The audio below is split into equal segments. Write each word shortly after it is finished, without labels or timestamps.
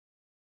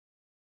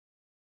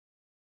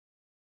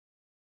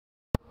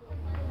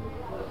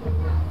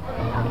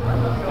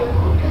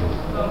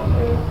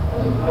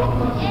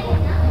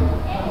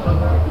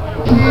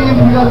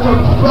got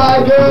some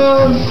fly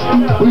girls.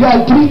 We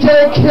got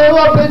DJ Kill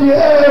up in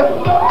here.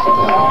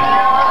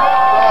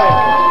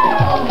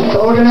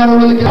 So we're gonna have a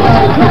really good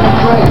night. It's gonna be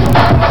great.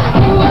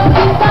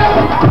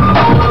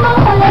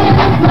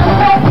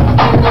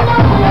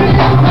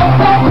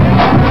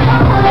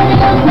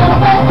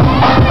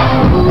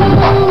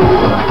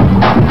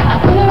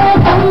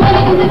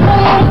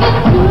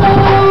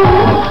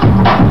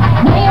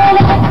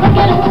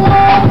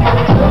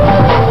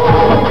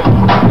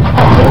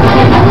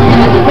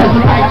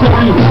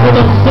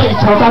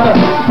挑战的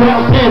不要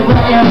骗子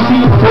MC，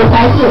 我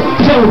才是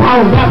正号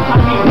rap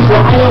产品，我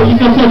还有一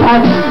个社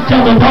团叫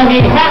做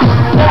Talking Heads，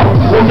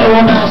 我跟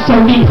我们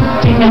兄弟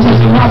今天诚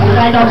心话只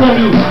来到这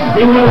里，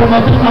因为我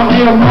们真的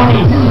没有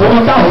money， 我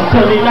们到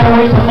这里来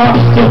为什么？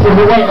就只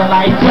是为了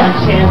来赚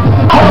钱。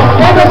我们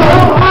上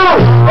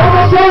海，我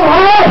们上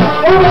海，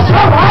我们上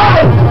海，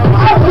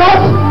阿福，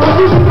我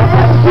就是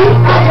MC，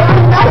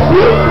 MC，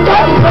 到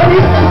底这里，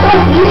到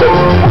底，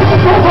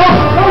说好，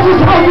要是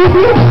超牛逼，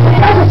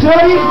但是这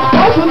里。告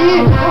诉你，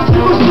我是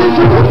不是就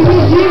不第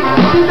一？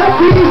现在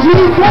第一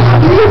在哪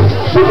里？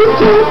是不是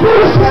不是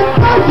现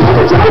在我的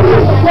脚底？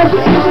我是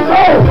一只狗，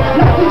两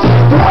只鸡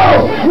头，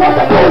我在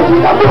不停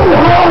的怒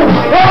吼。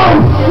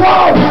哇！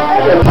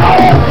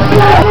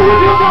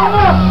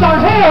上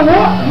海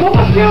我不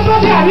听说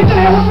的，你这里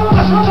我说的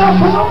说的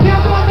不上天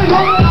说的有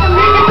你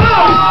知道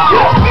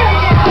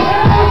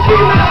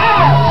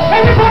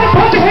？Everybody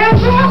put your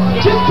hands up,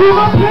 just do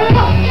my thing.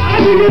 I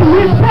need to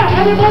respect.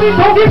 Everybody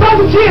don't be about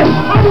the kid.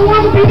 I don't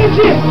want to be the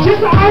kid.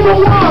 Just I don't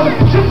want.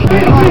 Just be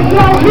the big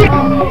dog here.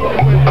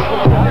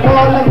 我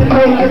来自每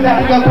个哪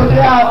个国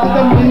家，这个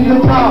名字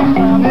叫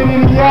利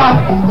比亚。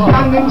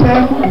3年前，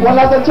我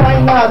来到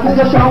China， 这个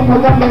生活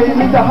在美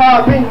丽的哈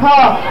尔滨哈。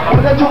我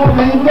在著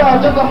名的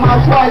这个马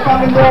帅上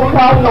面多飘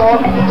落，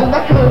真的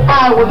可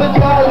爱。我在这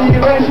里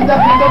认识的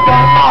很多朋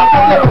友，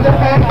看见我的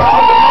很好。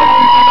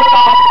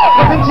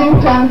我们经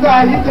常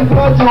在一起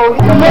喝酒，一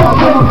起聊天。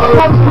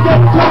他直接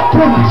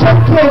talking,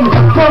 checking,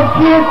 from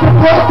here to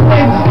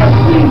Brooklyn.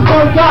 Please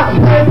don't got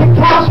where the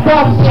cash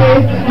box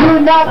is.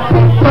 You're not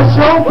fit for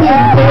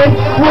showbiz, bitch.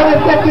 Wanna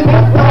second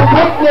it, no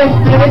witness,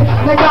 bitch.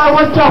 Like I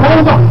was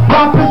Jehovah,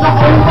 rappers are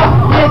over.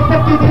 Yeah,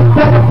 second it,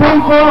 better pray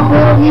for a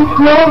whole new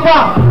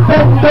clover.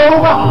 Bend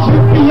over,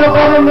 should be your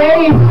own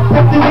name.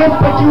 Second it,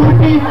 but you would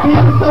be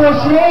feeling so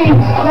ashamed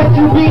that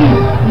you be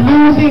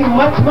losing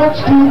much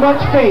too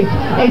much faith.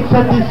 It's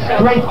a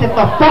disgrace. Get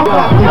the fuck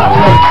out of this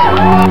place.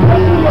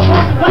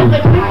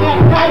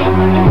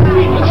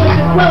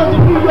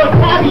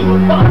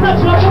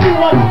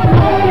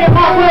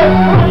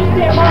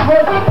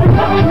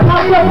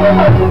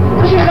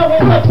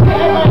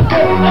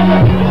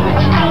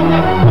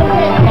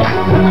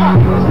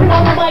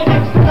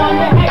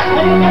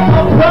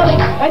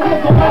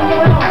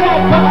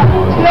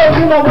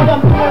 You know what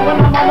I'm doing when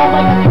I'm on the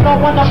mic. You don't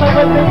wanna play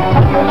with me. I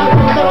feel like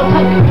a little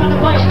tight. You tryna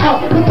fight out.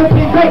 It could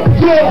be great,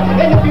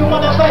 yeah. And if you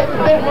wanna fight,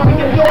 then we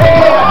can do it.